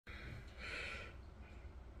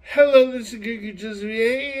Hello, this is Google Joseph.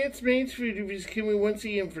 Hey, it's MAINE'S Food Reviews coming once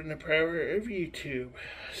again from the power of YouTube.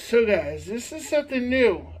 So guys, this is something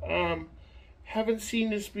new. Haven't seen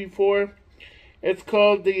this before. It's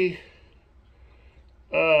called the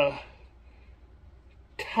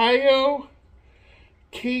Tayo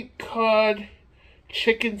Cape Cod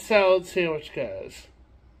Chicken Salad Sandwich, guys.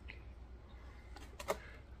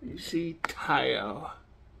 You see Tayo.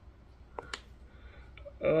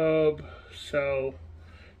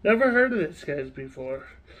 Never heard of this guys before.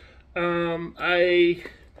 My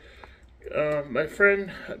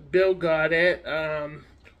friend Bill got it.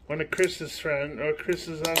 One of Chris's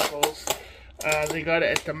uncles. They got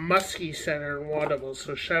it at the Muskie Center in Waterville.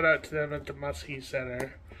 So shout out to them at the Muskie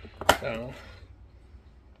Center. So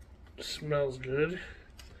smells good.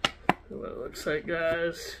 What it looks like,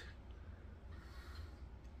 guys.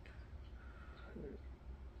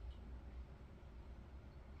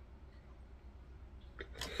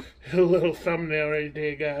 A little thumbnail right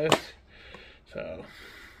there, guys. So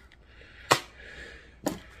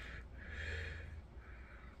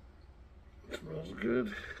smells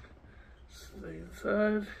good. Stay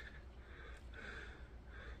inside.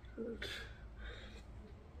 Good.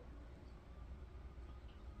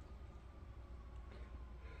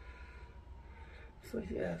 It's like,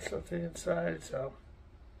 yeah, something inside, so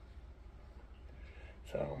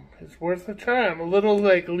it's worth a try. I'm a little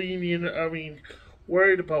like lenient,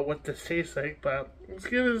 worried about what this tastes like, but let's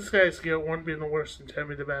give this guy a scale, 1 being the worst and 10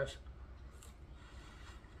 being the best.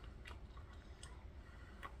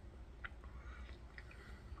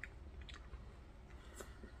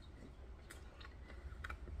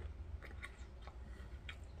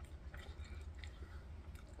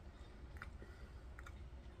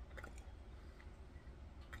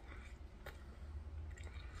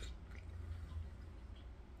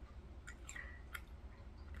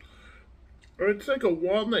 Or it's like a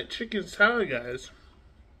walnut chicken salad, guys.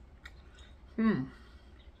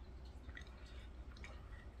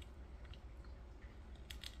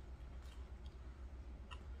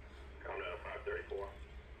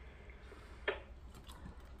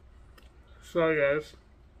 Sorry, guys.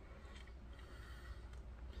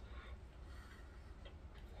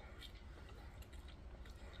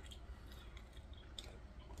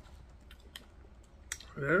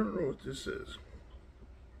 I don't know what this is.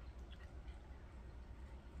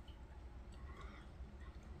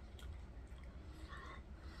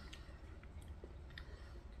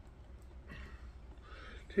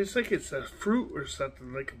 Tastes like it's a fruit or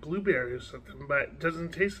something, like a blueberry or something, but it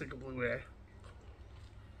doesn't taste like a blueberry.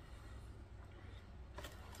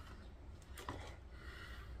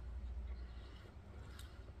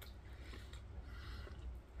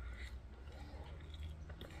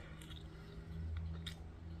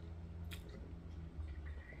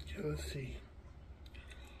 Okay, let's see.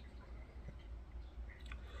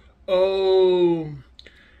 Oh,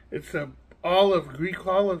 it's a Greek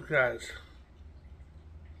olive, guys.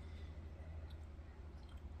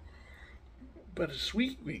 But a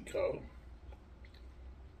sweet Greek, though.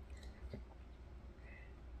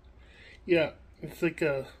 Yeah, it's like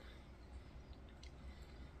a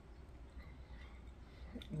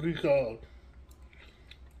Greek olive.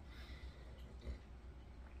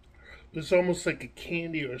 It's almost like a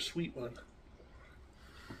candy or a sweet one.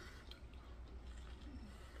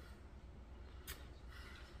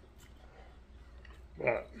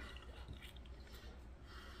 Wow.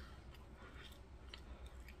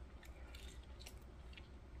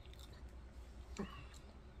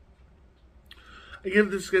 I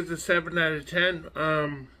give this guy a 7 out of 10.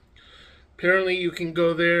 Apparently you can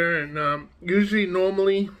go there and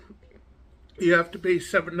normally you have to pay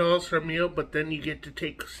 $7 for a meal, but then you get to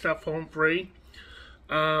take stuff home free.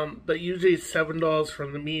 But usually it's $7 for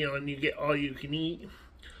the meal and you get all you can eat.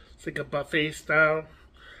 It's like a buffet style.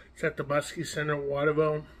 It's at the Muskie Center,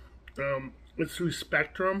 Waterville. It's through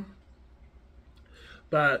Spectrum.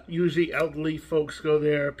 But usually elderly folks go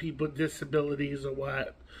there, people with disabilities or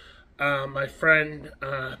what. My friend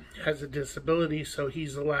has a disability, so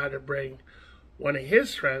he's allowed to bring one of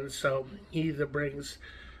his friends. So he either brings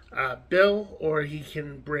Bill or he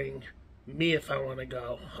can bring me if I want to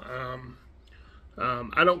go.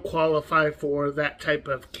 I don't qualify for that type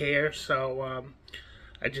of care, so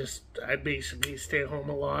I basically stay home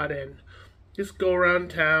a lot and just go around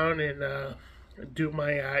town and do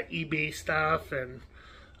my eBay stuff and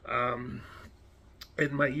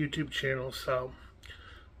my YouTube channel. So.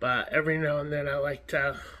 But every now and then I like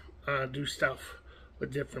to do stuff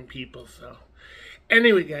with different people. So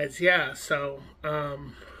anyway, guys, yeah. So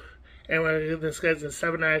anyway, I give this guy's a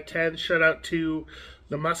 7 out of 10. Shout out to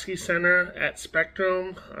the Muskie Center at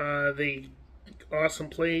Spectrum. They awesome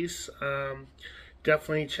place.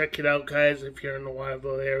 Definitely check it out, guys, if you're in the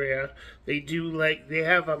Waterville area. They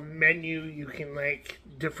have a menu. You can,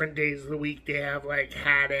 different days of the week. They have,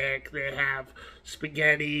 haddock. They have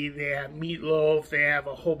spaghetti. They have meatloaf. They have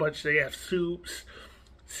a whole bunch. They have soups,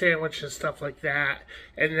 sandwiches, stuff like that.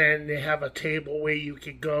 And then they have a table where you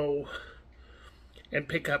could go and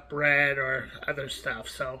pick up bread or other stuff.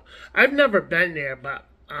 So, I've never been there, but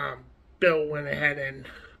Bill went ahead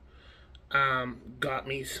and got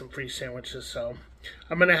me some free sandwiches, so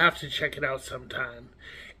I'm gonna have to check it out sometime.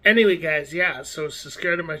 Anyway, guys, yeah, so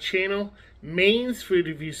subscribe to my channel, Maine's Food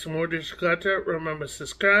Review, some more digital content. Remember,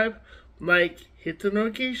 subscribe, like, hit the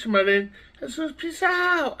notification button, and so peace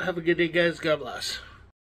out. Have a good day, guys. God bless.